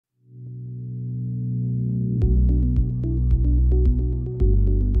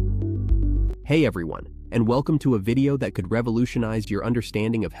Hey everyone, and welcome to a video that could revolutionize your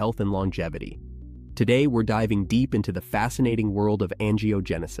understanding of health and longevity. Today we're diving deep into the fascinating world of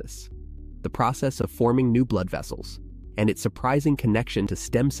angiogenesis, the process of forming new blood vessels, and its surprising connection to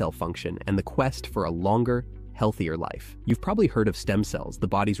stem cell function and the quest for a longer, healthier life. You've probably heard of stem cells, the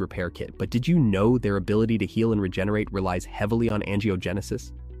body's repair kit, but did you know their ability to heal and regenerate relies heavily on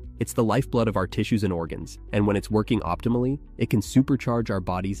angiogenesis? It's the lifeblood of our tissues and organs, and when it's working optimally, it can supercharge our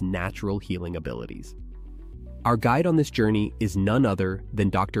body's natural healing abilities. Our guide on this journey is none other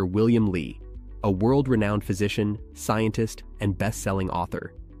than Dr. William Lis, a world-renowned physician, scientist, and best-selling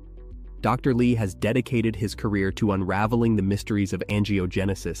author. Dr. Lis has dedicated his career to unraveling the mysteries of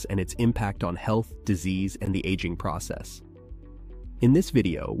angiogenesis and its impact on health, disease, and the aging process. In this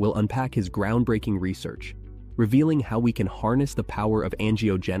video, we'll unpack his groundbreaking research, revealing how we can harness the power of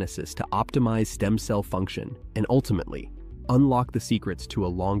angiogenesis to optimize stem cell function and ultimately unlock the secrets to a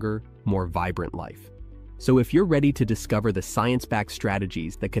longer, more vibrant life. So if you're ready to discover the science-backed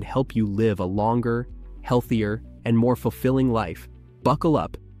strategies that could help you live a longer, healthier, and more fulfilling life, buckle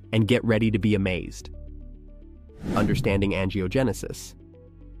up and get ready to be amazed. Understanding angiogenesis.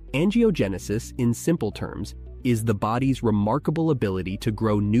 Angiogenesis, in simple terms, is the body's remarkable ability to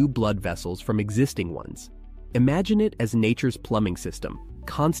grow new blood vessels from existing ones. Imagine it as nature's plumbing system,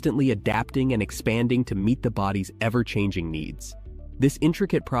 constantly adapting and expanding to meet the body's ever-changing needs. This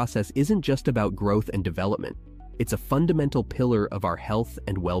intricate process isn't just about growth and development, it's a fundamental pillar of our health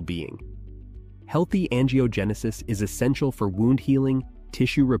and well-being. Healthy angiogenesis is essential for wound healing,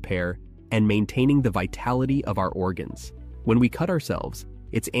 tissue repair, and maintaining the vitality of our organs. When we cut ourselves,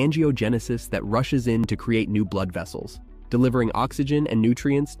 it's angiogenesis that rushes in to create new blood vessels, delivering oxygen and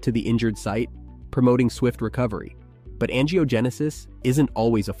nutrients to the injured site, promoting swift recovery. But angiogenesis isn't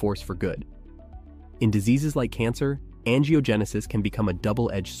always a force for good. In diseases like cancer, angiogenesis can become a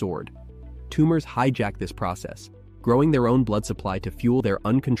double-edged sword. Tumors hijack this process, growing their own blood supply to fuel their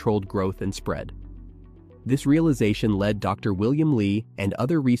uncontrolled growth and spread. This realization led Dr. William Lis and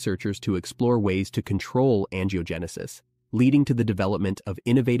other researchers to explore ways to control angiogenesis, leading to the development of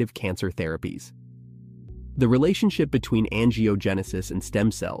innovative cancer therapies. The relationship between angiogenesis and stem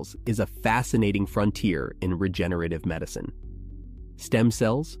cells is a fascinating frontier in regenerative medicine. Stem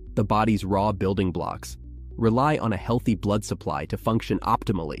cells, the body's raw building blocks, rely on a healthy blood supply to function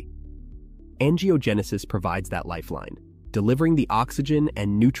optimally. Angiogenesis provides that lifeline, delivering the oxygen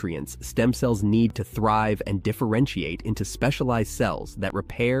and nutrients stem cells need to thrive and differentiate into specialized cells that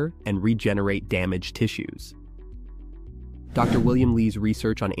repair and regenerate damaged tissues. Dr. William Lis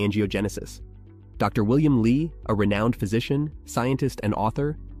Research on angiogenesis. Dr. William Lis, a renowned physician, scientist, and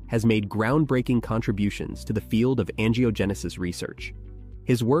author, has made groundbreaking contributions to the field of angiogenesis research.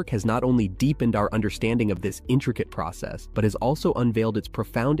 His work has not only deepened our understanding of this intricate process, but has also unveiled its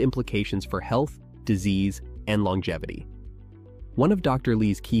profound implications for health, disease, and longevity. One of Dr.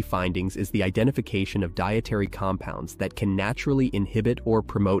 Lis's key findings is the identification of dietary compounds that can naturally inhibit or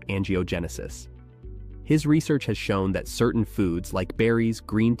promote angiogenesis. His research has shown that certain foods like berries,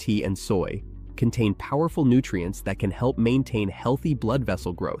 green tea, and soy contain powerful nutrients that can help maintain healthy blood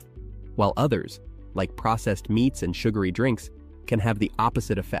vessel growth, while others, like processed meats and sugary drinks, can have the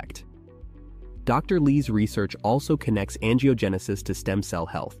opposite effect. Dr. Lis's research also connects angiogenesis to stem cell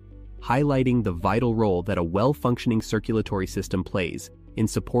health, highlighting the vital role that a well-functioning circulatory system plays in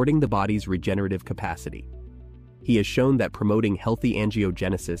supporting the body's regenerative capacity. He has shown that promoting healthy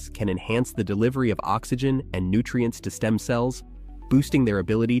angiogenesis can enhance the delivery of oxygen and nutrients to stem cells, boosting their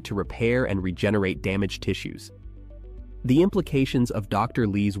ability to repair and regenerate damaged tissues. The implications of Dr.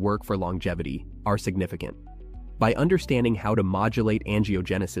 Lis's work for longevity are significant. By understanding how to modulate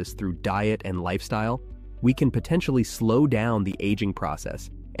angiogenesis through diet and lifestyle, we can potentially slow down the aging process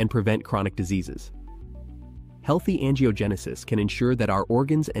and prevent chronic diseases. Healthy angiogenesis can ensure that our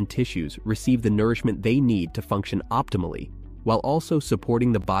organs and tissues receive the nourishment they need to function optimally, while also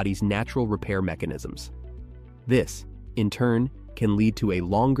supporting the body's natural repair mechanisms. This, in turn, can lead to a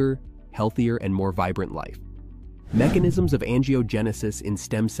longer, healthier, and more vibrant life. Mechanisms of angiogenesis in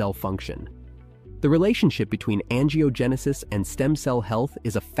stem cell function. The relationship between angiogenesis and stem cell health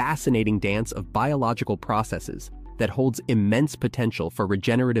is a fascinating dance of biological processes that holds immense potential for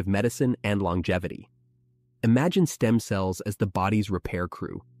regenerative medicine and longevity. Imagine stem cells as the body's repair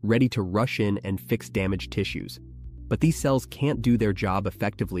crew, ready to rush in and fix damaged tissues. But these cells can't do their job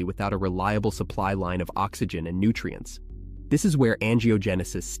effectively without a reliable supply line of oxygen and nutrients. This is where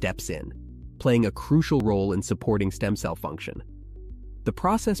angiogenesis steps in, playing a crucial role in supporting stem cell function. The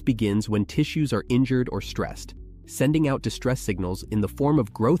process begins when tissues are injured or stressed, sending out distress signals in the form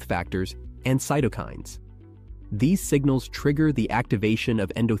of growth factors and cytokines. These signals trigger the activation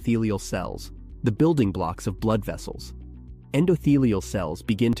of endothelial cells, the building blocks of blood vessels. Endothelial cells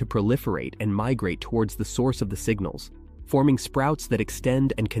begin to proliferate and migrate towards the source of the signals, forming sprouts that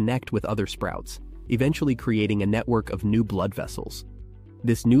extend and connect with other sprouts, eventually creating a network of new blood vessels.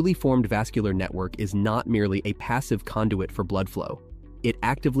 This newly formed vascular network is not merely a passive conduit for blood flow. It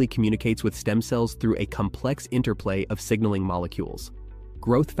actively communicates with stem cells through a complex interplay of signaling molecules.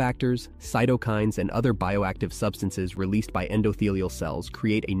 Growth factors, cytokines, and other bioactive substances released by endothelial cells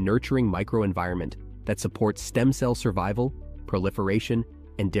create a nurturing microenvironment that supports stem cell survival, proliferation,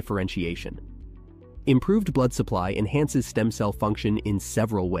 and differentiation. Improved blood supply enhances stem cell function in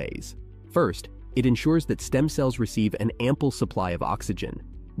several ways. First, it ensures that stem cells receive an ample supply of oxygen,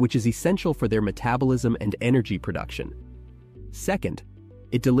 which is essential for their metabolism and energy production. Second,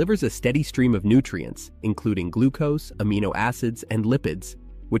 it delivers a steady stream of nutrients, including glucose, amino acids, and lipids,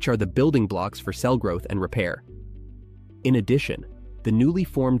 which are the building blocks for cell growth and repair. In addition, the newly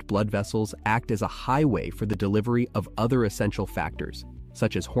formed blood vessels act as a highway for the delivery of other essential factors,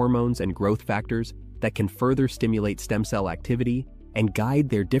 such as hormones and growth factors, that can further stimulate stem cell activity and guide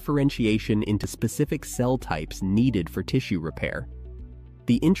their differentiation into specific cell types needed for tissue repair.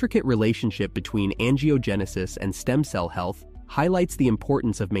 The intricate relationship between angiogenesis and stem cell health highlights the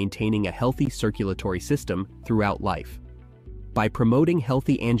importance of maintaining a healthy circulatory system throughout life. By promoting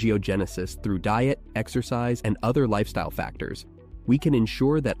healthy angiogenesis through diet, exercise, and other lifestyle factors, we can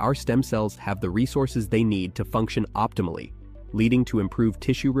ensure that our stem cells have the resources they need to function optimally, leading to improved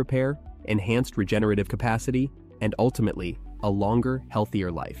tissue repair, enhanced regenerative capacity, and ultimately, a longer, healthier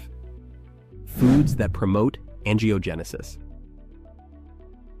life. Foods that promote angiogenesis.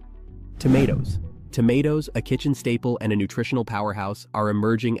 Tomatoes. Tomatoes, a kitchen staple and a nutritional powerhouse, are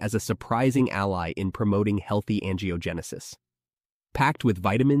emerging as a surprising ally in promoting healthy angiogenesis. Packed with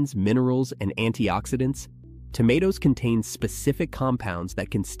vitamins, minerals, and antioxidants, tomatoes contain specific compounds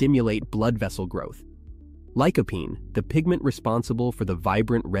that can stimulate blood vessel growth. Lycopene, the pigment responsible for the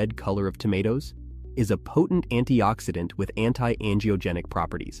vibrant red color of tomatoes, is a potent antioxidant with anti-angiogenic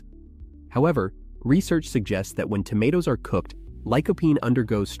properties. However, research suggests that when tomatoes are cooked, lycopene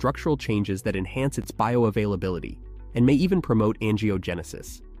undergoes structural changes that enhance its bioavailability and may even promote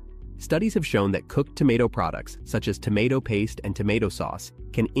angiogenesis. Studies have shown that cooked tomato products, such as tomato paste and tomato sauce,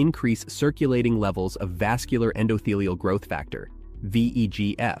 can increase circulating levels of vascular endothelial growth factor,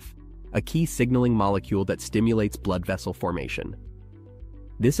 VEGF, a key signaling molecule that stimulates blood vessel formation.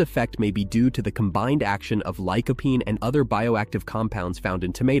 This effect may be due to the combined action of lycopene and other bioactive compounds found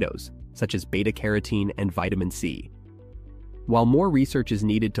in tomatoes, such as beta-carotene and vitamin C. While more research is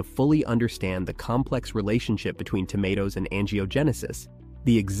needed to fully understand the complex relationship between tomatoes and angiogenesis,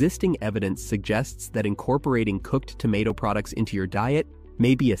 the existing evidence suggests that incorporating cooked tomato products into your diet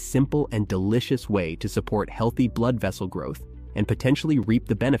may be a simple and delicious way to support healthy blood vessel growth and potentially reap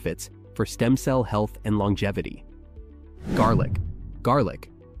the benefits for stem cell health and longevity. Garlic. Garlic,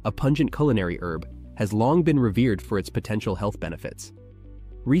 a pungent culinary herb, has long been revered for its potential health benefits.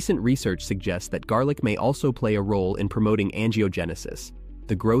 Recent research suggests that garlic may also play a role in promoting angiogenesis,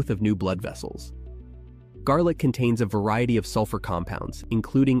 the growth of new blood vessels. Garlic contains a variety of sulfur compounds,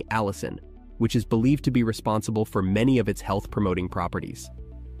 including allicin, which is believed to be responsible for many of its health-promoting properties.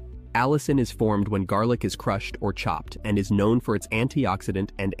 Allicin is formed when garlic is crushed or chopped and is known for its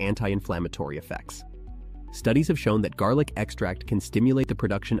antioxidant and anti-inflammatory effects. Studies have shown that garlic extract can stimulate the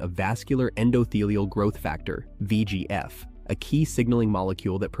production of vascular endothelial growth factor, VEGF, a key signaling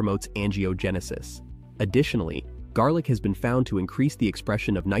molecule that promotes angiogenesis. Additionally, garlic has been found to increase the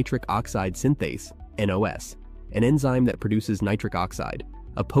expression of nitric oxide synthase, NOS, an enzyme that produces nitric oxide,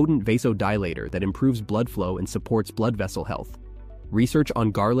 a potent vasodilator that improves blood flow and supports blood vessel health. Research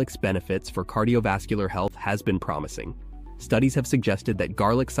on garlic's benefits for cardiovascular health has been promising. Studies have suggested that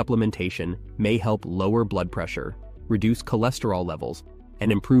garlic supplementation may help lower blood pressure, reduce cholesterol levels,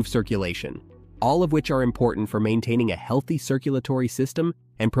 and improve circulation, all of which are important for maintaining a healthy circulatory system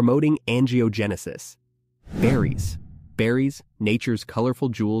and promoting angiogenesis. Berries. Berries, nature's colorful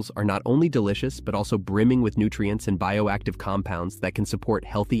jewels, are not only delicious but also brimming with nutrients and bioactive compounds that can support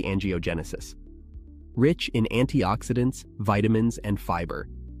healthy angiogenesis. Rich in antioxidants, vitamins, and fiber,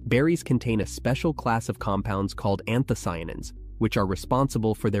 berries contain a special class of compounds called anthocyanins, which are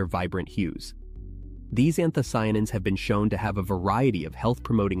responsible for their vibrant hues. These anthocyanins have been shown to have a variety of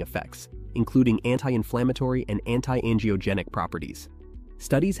health-promoting effects, including anti-inflammatory and anti-angiogenic properties.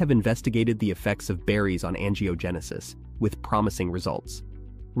 Studies have investigated the effects of berries on angiogenesis, with promising results.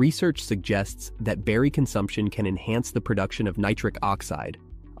 Research suggests that berry consumption can enhance the production of nitric oxide,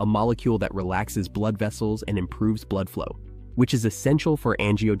 a molecule that relaxes blood vessels and improves blood flow, which is essential for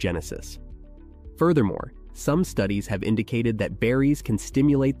angiogenesis. Furthermore, Some studies have indicated that berries can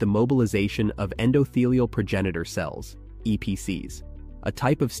stimulate the mobilization of endothelial progenitor cells, EPCs, a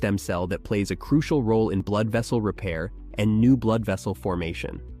type of stem cell that plays a crucial role in blood vessel repair and new blood vessel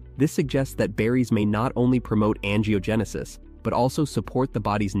formation. This suggests that berries may not only promote angiogenesis, but also support the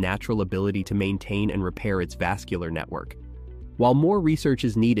body's natural ability to maintain and repair its vascular network. While more research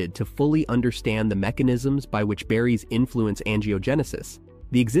is needed to fully understand the mechanisms by which berries influence angiogenesis,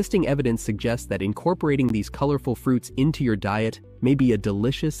 the existing evidence suggests that incorporating these colorful fruits into your diet may be a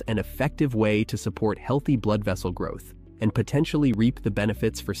delicious and effective way to support healthy blood vessel growth and potentially reap the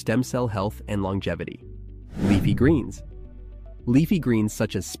benefits for stem cell health and longevity. Leafy greens. Leafy greens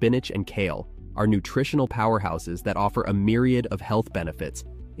such as spinach and kale are nutritional powerhouses that offer a myriad of health benefits,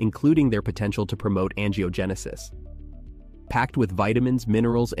 including their potential to promote angiogenesis. Packed with vitamins,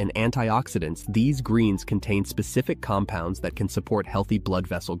 minerals, and antioxidants, these greens contain specific compounds that can support healthy blood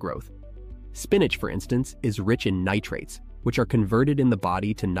vessel growth. Spinach, for instance, is rich in nitrates, which are converted in the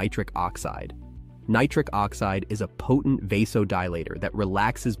body to nitric oxide. Nitric oxide is a potent vasodilator that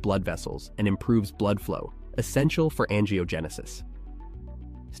relaxes blood vessels and improves blood flow, essential for angiogenesis.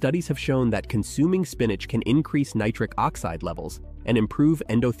 Studies have shown that consuming spinach can increase nitric oxide levels and improve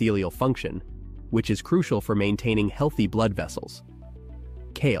endothelial function, which is crucial for maintaining healthy blood vessels.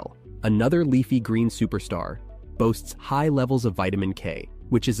 Kale, another leafy green superstar, boasts high levels of vitamin K,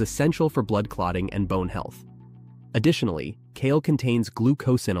 which is essential for blood clotting and bone health. Additionally, kale contains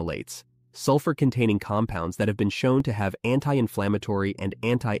glucosinolates, sulfur-containing compounds that have been shown to have anti-inflammatory and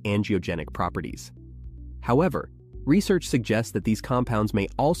anti-angiogenic properties. However, research suggests that these compounds may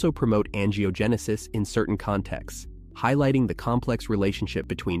also promote angiogenesis in certain contexts, highlighting the complex relationship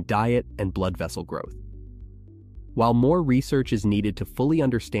between diet and blood vessel growth. While more research is needed to fully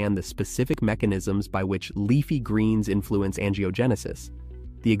understand the specific mechanisms by which leafy greens influence angiogenesis,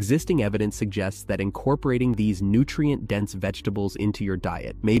 the existing evidence suggests that incorporating these nutrient-dense vegetables into your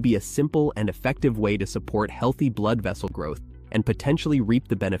diet may be a simple and effective way to support healthy blood vessel growth and potentially reap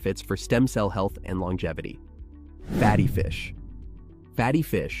the benefits for stem cell health and longevity. Fatty fish. Fatty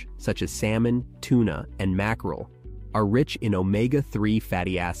fish, such as salmon, tuna, and mackerel, are rich in omega-3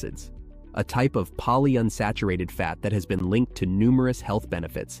 fatty acids, a type of polyunsaturated fat that has been linked to numerous health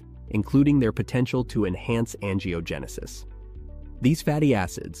benefits, including their potential to enhance angiogenesis. These fatty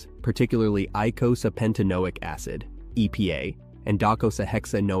acids, particularly eicosapentaenoic acid, EPA, and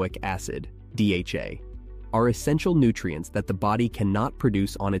docosahexaenoic acid, DHA, are essential nutrients that the body cannot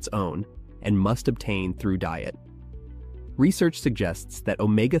produce on its own and must obtain through diet. Research suggests that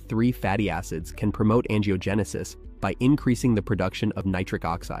omega-3 fatty acids can promote angiogenesis by increasing the production of nitric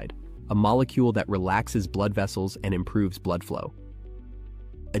oxide, a molecule that relaxes blood vessels and improves blood flow.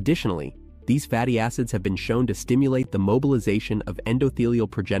 Additionally, these fatty acids have been shown to stimulate the mobilization of endothelial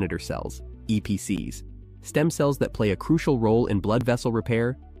progenitor cells, EPCs, stem cells that play a crucial role in blood vessel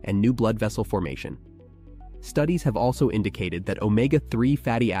repair and new blood vessel formation. Studies have also indicated that omega-3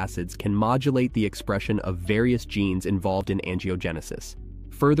 fatty acids can modulate the expression of various genes involved in angiogenesis,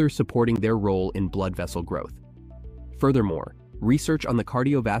 further supporting their role in blood vessel growth. Furthermore, research on the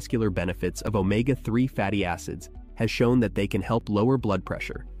cardiovascular benefits of omega-3 fatty acids has shown that they can help lower blood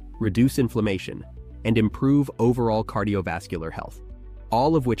pressure, reduce inflammation, and improve overall cardiovascular health,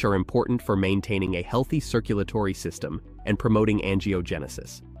 all of which are important for maintaining a healthy circulatory system and promoting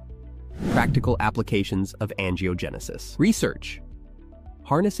angiogenesis. Practical applications of angiogenesis. Research.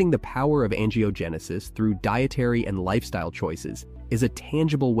 Harnessing the power of angiogenesis through dietary and lifestyle choices is a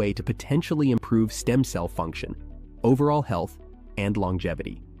tangible way to potentially improve stem cell function, overall health, and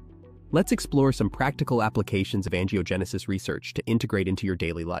longevity. Let's explore some practical applications of angiogenesis research to integrate into your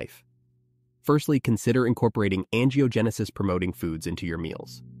daily life. Firstly, consider incorporating angiogenesis-promoting foods into your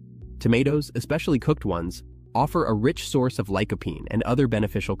meals. Tomatoes, especially cooked ones, offer a rich source of lycopene and other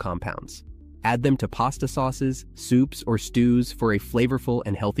beneficial compounds. Add them to pasta sauces, soups, or stews for a flavorful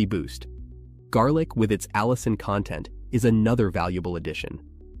and healthy boost. Garlic, with its allicin content, is another valuable addition.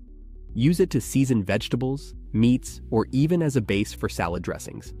 Use it to season vegetables, meats, or even as a base for salad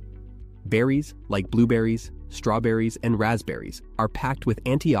dressings. Berries, like blueberries, strawberries, and raspberries, are packed with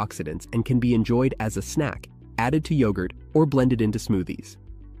antioxidants and can be enjoyed as a snack, added to yogurt, or blended into smoothies.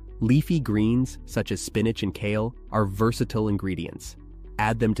 Leafy greens, such as spinach and kale, are versatile ingredients.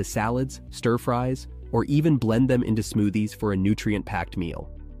 Add them to salads, stir-fries, or even blend them into smoothies for a nutrient-packed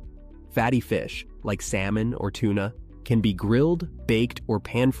meal. Fatty fish, like salmon or tuna, can be grilled, baked, or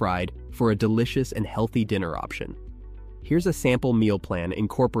pan-fried for a delicious and healthy dinner option. Here's a sample meal plan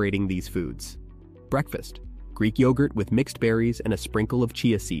incorporating these foods. Breakfast: Greek yogurt with mixed berries and a sprinkle of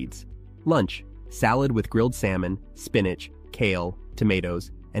chia seeds. Lunch: salad with grilled salmon, spinach, kale,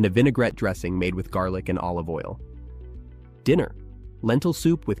 tomatoes, and a vinaigrette dressing made with garlic and olive oil. Dinner: lentil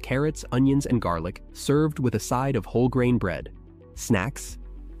soup with carrots, onions, and garlic, served with a side of whole grain bread. Snacks: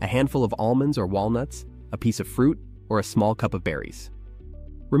 a handful of almonds or walnuts, a piece of fruit, or a small cup of berries.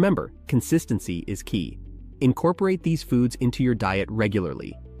 Remember, consistency is key. Incorporate these foods into your diet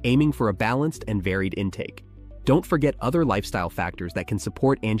regularly, aiming for a balanced and varied intake. Don't forget other lifestyle factors that can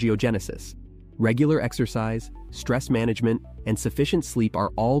support angiogenesis. Regular exercise, stress management, and sufficient sleep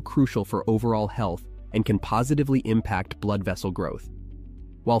are all crucial for overall health and can positively impact blood vessel growth.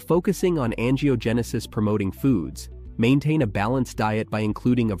 While focusing on angiogenesis-promoting foods, maintain a balanced diet by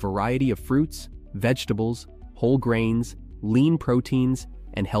including a variety of fruits, vegetables, whole grains, lean proteins,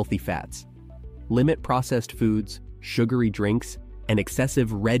 and healthy fats. Limit processed foods, sugary drinks, and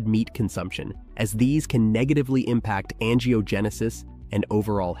excessive red meat consumption, as these can negatively impact angiogenesis and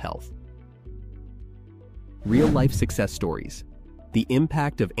overall health. Real-life success stories. The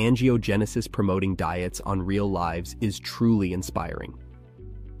impact of angiogenesis-promoting diets on real lives is truly inspiring.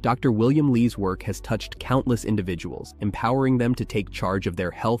 Dr. William Lis's work has touched countless individuals, empowering them to take charge of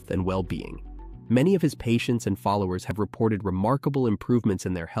their health and well-being. Many of his patients and followers have reported remarkable improvements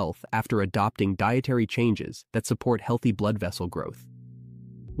in their health after adopting dietary changes that support healthy blood vessel growth.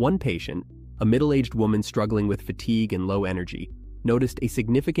 One patient, a middle-aged woman struggling with fatigue and low energy, noticed a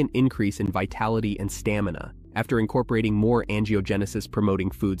significant increase in vitality and stamina after incorporating more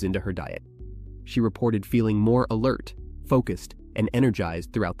angiogenesis-promoting foods into her diet. She reported feeling more alert, focused, and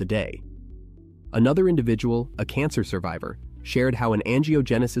energized throughout the day. Another individual, a cancer survivor, shared how an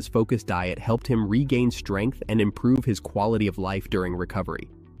angiogenesis-focused diet helped him regain strength and improve his quality of life during recovery.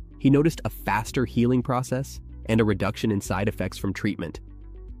 He noticed a faster healing process and a reduction in side effects from treatment.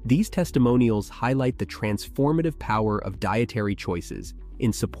 These testimonials highlight the transformative power of dietary choices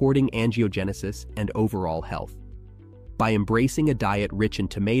in supporting angiogenesis and overall health. By embracing a diet rich in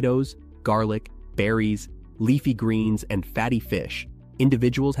tomatoes, garlic, berries, leafy greens, and fatty fish,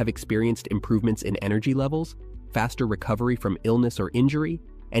 individuals have experienced improvements in energy levels, faster recovery from illness or injury,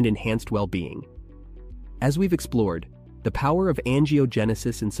 and enhanced well-being. As we've explored, the power of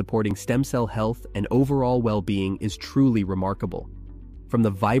angiogenesis in supporting stem cell health and overall well-being is truly remarkable. From the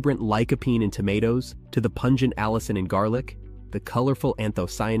vibrant lycopene in tomatoes to the pungent allicin in garlic, the colorful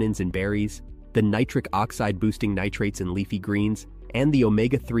anthocyanins in berries, the nitric oxide-boosting nitrates in leafy greens, and the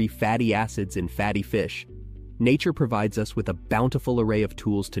omega-3 fatty acids in fatty fish, nature provides us with a bountiful array of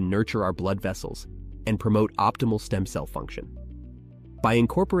tools to nurture our blood vessels and promote optimal stem cell function. By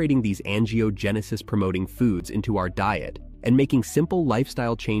incorporating these angiogenesis-promoting foods into our diet and making simple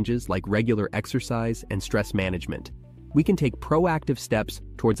lifestyle changes like regular exercise and stress management, we can take proactive steps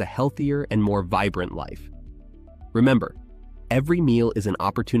towards a healthier and more vibrant life. Remember, every meal is an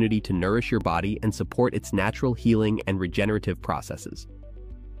opportunity to nourish your body and support its natural healing and regenerative processes.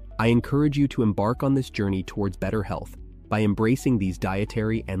 I encourage you to embark on this journey towards better health by embracing these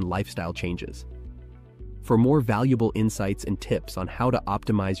dietary and lifestyle changes. For more valuable insights and tips on how to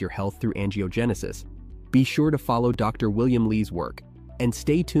optimize your health through angiogenesis, be sure to follow Dr. William Lis's work and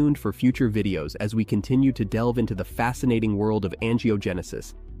stay tuned for future videos as we continue to delve into the fascinating world of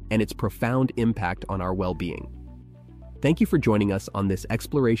angiogenesis and its profound impact on our well-being. Thank you for joining us on this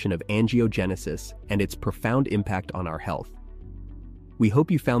exploration of angiogenesis and its profound impact on our health. We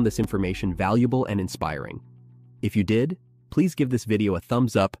hope you found this information valuable and inspiring. If you did, please give this video a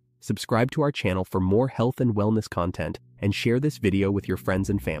thumbs up, subscribe to our channel for more health and wellness content, and share this video with your friends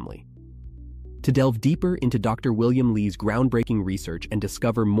and family. To delve deeper into Dr. William Lis's groundbreaking research and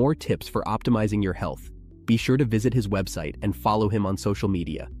discover more tips for optimizing your health, be sure to visit his website and follow him on social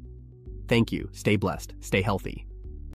media. Thank you, stay blessed, stay healthy.